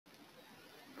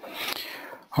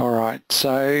Alright,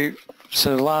 so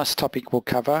the last topic we'll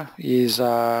cover is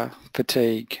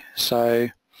fatigue. So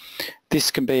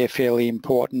this can be a fairly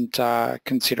important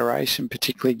consideration,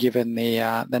 particularly given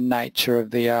the nature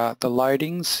of the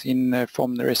loadings in the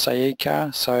form of the FSAE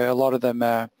car. So a lot of them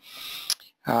are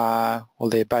well,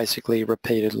 they're basically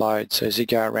repeated loads. So as you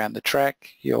go around the track,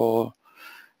 your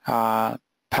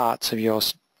parts of your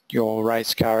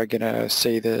race car are going to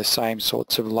see the same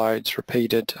sorts of loads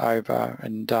repeated over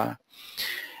and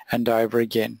over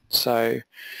again. So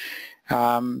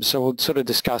so we'll sort of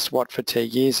discuss what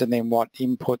fatigue is and then what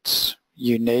inputs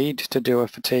you need to do a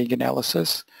fatigue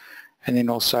analysis, and then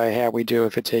also how we do a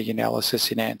fatigue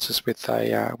analysis in ANSYS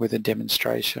with a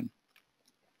demonstration.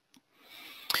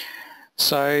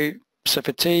 So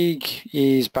fatigue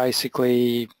is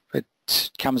basically, it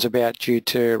comes about due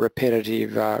to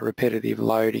repetitive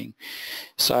loading.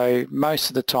 So most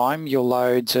of the time your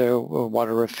loads are what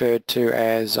are referred to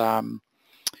as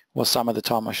well, some of the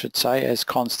time I should say, as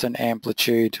constant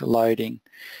amplitude loading.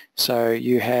 So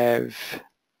you have,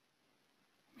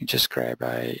 let me just grab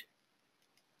a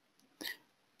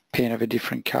pen of a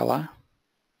different colour.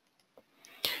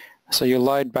 So your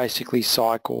load basically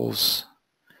cycles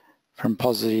from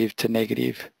positive to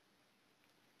negative.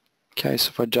 Okay, so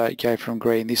if I go from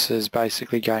green, this is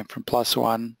basically going from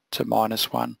 +1 to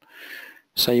 -1.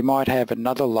 So you might have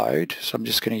another load, so I'm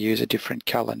just going to use a different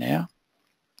colour now,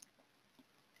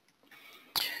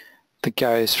 that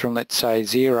goes from, let's say,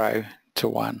 0 to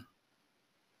 1.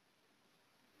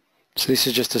 So this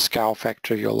is just a scale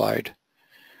factor of your load.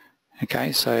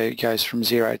 Okay, so it goes from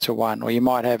 0 to 1. Or you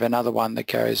might have another one that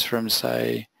goes from,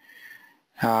 say,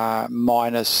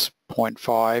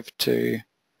 -0.5 to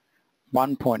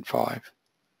 1.5.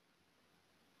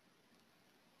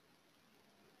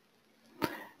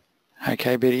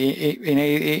 Okay, but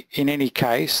in any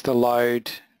case, the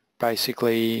load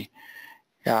basically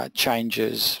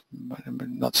changes,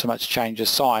 not so much changes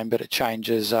sign, but it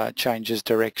changes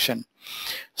direction.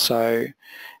 So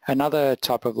another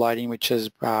type of loading which is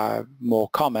more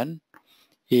common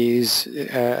is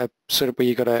sort of where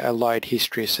you've got a load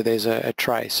history, so there's a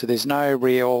trace. So there's no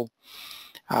real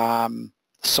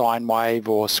sine wave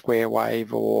or square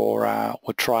wave or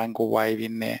triangle wave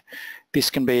in there. This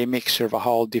can be a mixture of a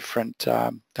whole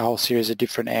series of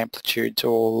different amplitudes,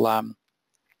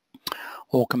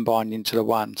 all combined into the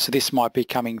one. So this might be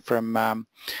coming from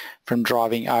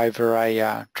driving over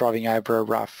a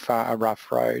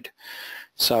rough road.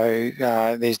 So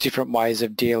there's different ways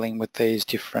of dealing with these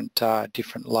different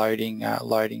loading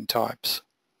types.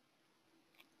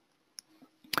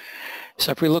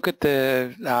 So if we look at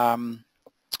the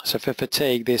so for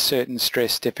fatigue, there's certain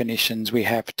stress definitions we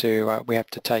have to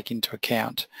take into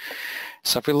account.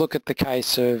 So if we look at the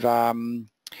case of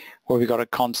where we've got a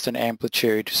constant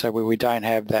amplitude, so where we don't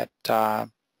have that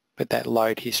that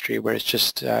load history, where it's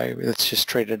just let's just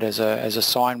treat it as a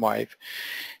sine wave.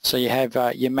 So you have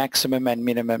your maximum and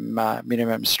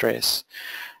minimum stress.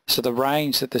 So the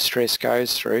range that the stress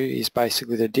goes through is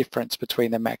basically the difference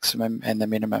between the maximum and the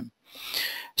minimum.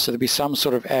 So there'll be some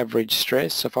sort of average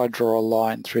stress. So if I draw a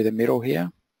line through the middle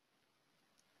here,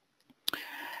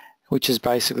 which is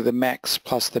basically the max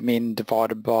plus the min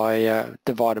divided by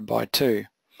 2.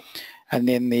 And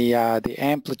then the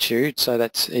amplitude, so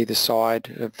that's either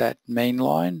side of that mean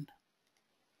line,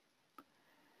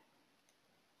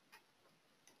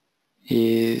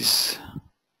 is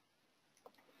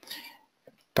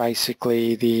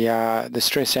basically the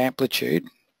stress amplitude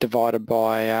divided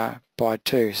by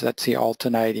 2. So that's the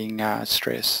alternating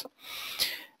stress.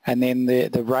 And then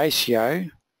the ratio,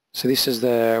 so this is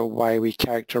the way we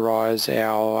characterize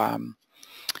our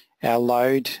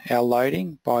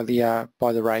loading by the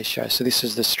ratio. So this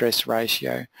is the stress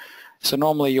ratio. So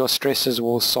normally your stresses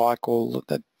will cycle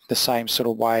the same sort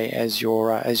of way as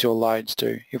your loads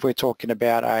do. If we're talking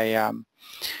about a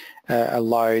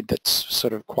load that's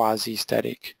sort of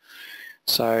quasi-static.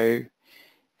 So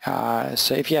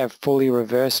so if you have fully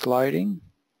reversed loading,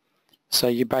 so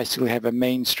you basically have a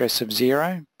mean stress of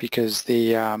 0 because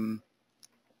the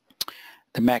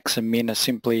max and min are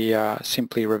simply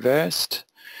reversed.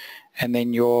 And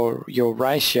then your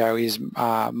ratio is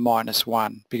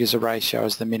 -1 because the ratio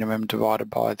is the minimum divided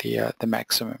by the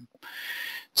maximum.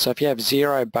 So if you have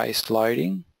 0-based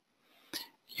loading,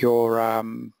 your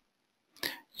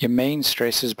mean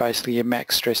stress is basically your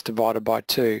max stress divided by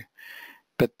 2,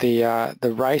 but the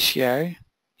ratio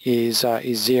is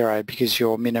 0 because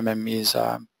your minimum is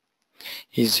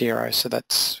 0. So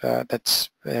that's how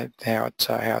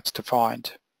it's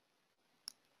defined.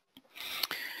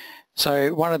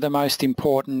 So one of the most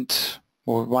important,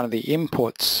 or one of the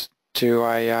inputs to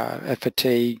a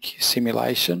fatigue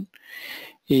simulation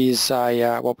is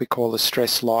a what we call a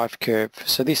stress life curve.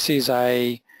 So this is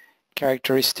a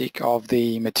characteristic of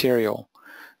the material.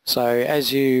 So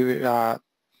as you,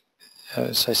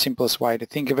 so simplest way to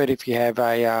think of it, if you have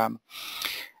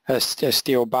a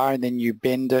steel bar and then you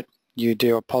bend it, you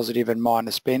do a positive and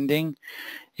minus bending,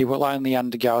 it will only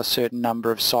undergo a certain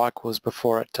number of cycles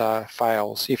before it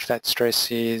fails if that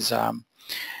stress is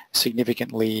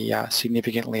significantly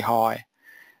high.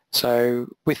 So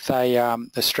with a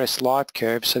stress life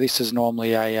curve, so this is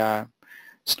normally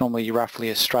it's normally roughly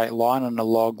a straight line on a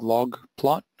log-log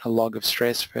plot, a log of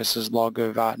stress versus log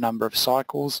of number of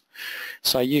cycles.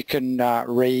 So you can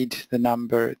read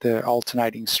the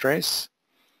alternating stress.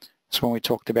 So when we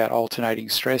talked about alternating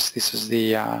stress, this is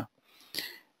the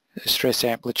stress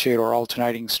amplitude or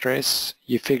alternating stress.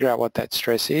 You figure out what that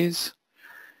stress is.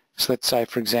 So let's say,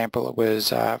 for example, it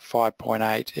was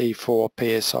 5.8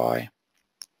 E4 psi.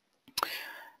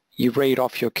 You read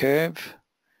off your curve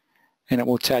and it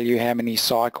will tell you how many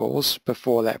cycles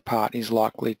before that part is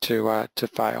likely to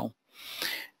fail.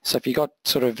 So if you've got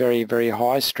sort of very, very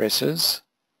high stresses,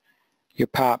 your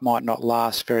part might not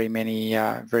last very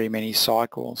many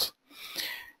cycles.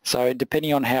 So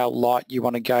depending on how light you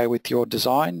want to go with your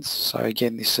designs, so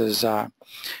again this is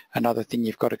another thing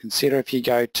you've got to consider. If you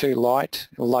go too light,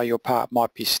 although your part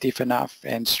might be stiff enough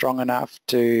and strong enough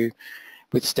to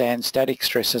withstand static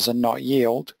stresses and not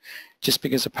yield, just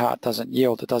because a part doesn't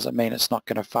yield, it doesn't mean it's not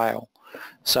going to fail.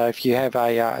 So if you have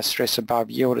a stress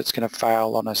above yield, it's going to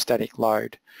fail on a static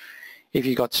load. If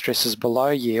you've got stresses below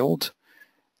yield,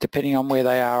 depending on where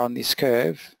they are on this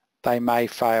curve, they may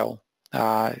fail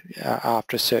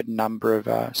after a certain number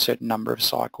of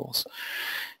cycles.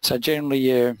 So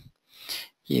generally,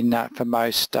 for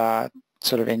most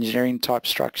sort of engineering type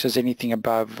structures, anything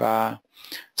above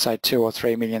say 2 or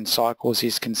 3 million cycles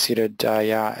is considered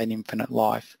an infinite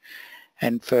life.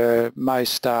 And for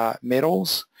most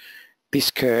metals,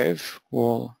 this curve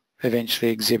will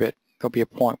eventually exhibit, there'll be a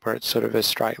point where it's sort of a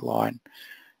straight line,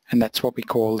 and that's what we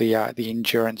call the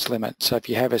endurance limit. So if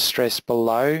you have a stress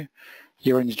below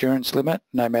your endurance limit,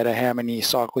 no matter how many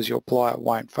cycles you apply, it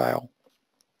won't fail.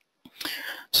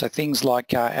 So things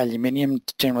like aluminium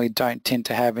generally don't tend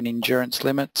to have an endurance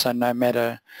limit, so no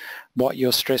matter what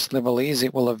your stress level is,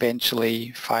 it will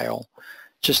eventually fail.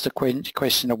 Just a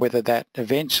question of whether that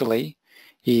eventually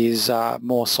is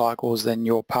more cycles than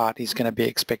your part is going to be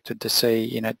expected to see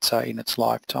in its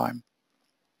lifetime.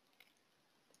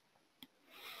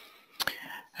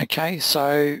 Okay,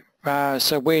 so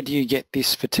where do you get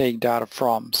this fatigue data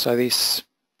from? So this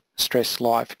stress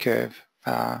life curve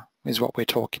is what we're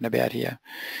talking about here.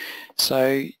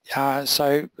 So a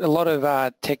lot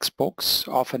of textbooks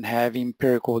often have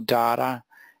empirical data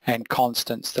and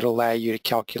constants that allow you to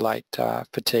calculate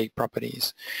fatigue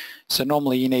properties. So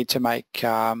normally you need to make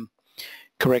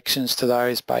corrections to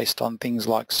those based on things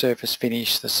like surface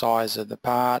finish, the size of the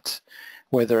part,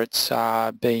 whether it's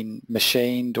been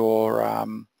machined or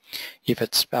if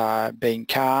it's been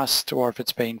cast or if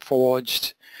it's been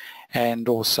forged, and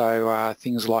also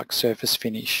things like surface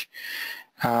finish.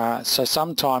 So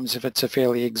sometimes if it's a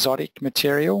fairly exotic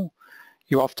material,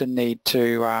 you often need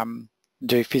to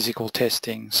do physical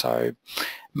testing. So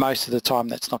most of the time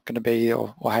that's not going to be,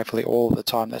 or hopefully all of the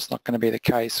time, that's not going to be the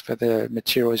case for the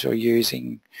materials you're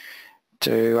using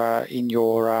to in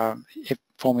your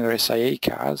Formula SAE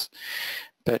cars.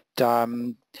 But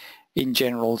in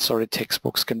general, sort of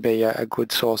textbooks can be a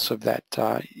good source of that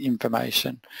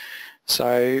information.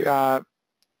 So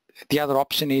the other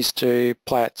option is to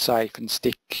play it safe and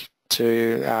stick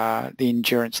to the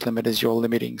endurance limit as your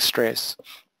limiting stress.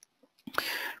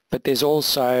 But there's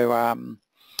also,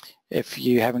 if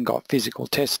you haven't got physical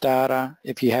test data,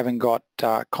 if you haven't got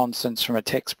constants from a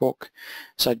textbook,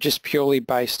 so just purely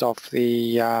based off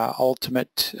the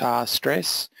ultimate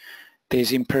stress,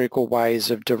 there's empirical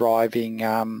ways of deriving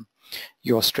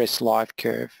your stress life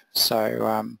curve.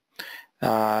 So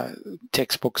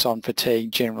textbooks on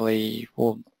fatigue generally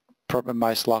will probably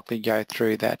most likely go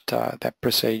through that that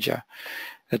procedure.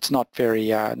 It's not very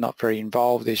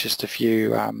involved. There's just a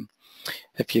few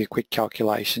quick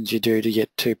calculations you do to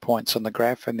get 2 points on the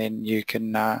graph, and then you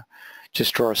can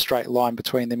just draw a straight line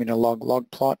between them in a log-log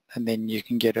plot, and then you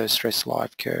can get a stress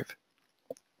life curve.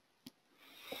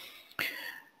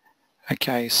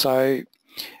 Okay, so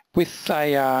with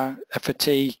a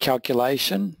fatigue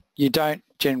calculation, you don't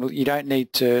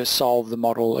need to solve the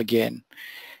model again.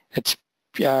 It's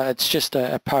just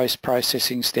a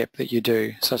post-processing step that you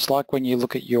do. So it's like when you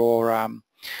look at your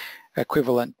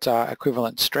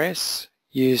equivalent stress,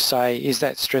 you say, is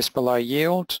that stress below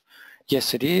yield?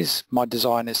 Yes, it is. My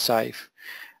design is safe.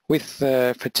 With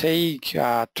the fatigue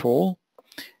tool,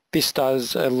 this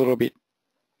does a little bit,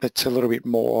 it's a little bit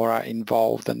more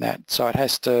involved than that. So it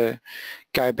has to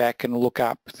go back and look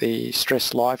up the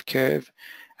stress life curve,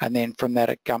 and then from that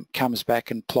it comes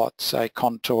back and plots a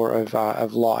contour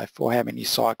of life, or how many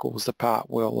cycles the part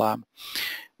will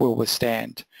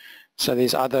withstand. So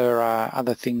there's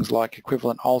other things like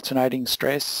equivalent alternating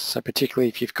stress. So particularly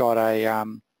if you've got a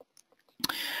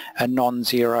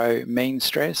non-zero mean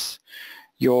stress,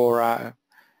 your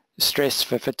stress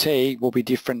for fatigue will be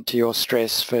different to your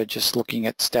stress for just looking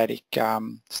at static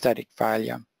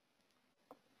failure.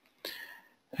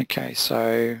 Okay,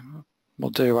 so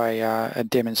we'll do a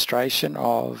demonstration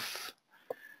of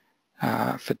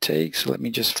fatigue. So let me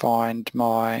just find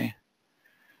my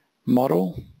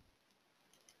model.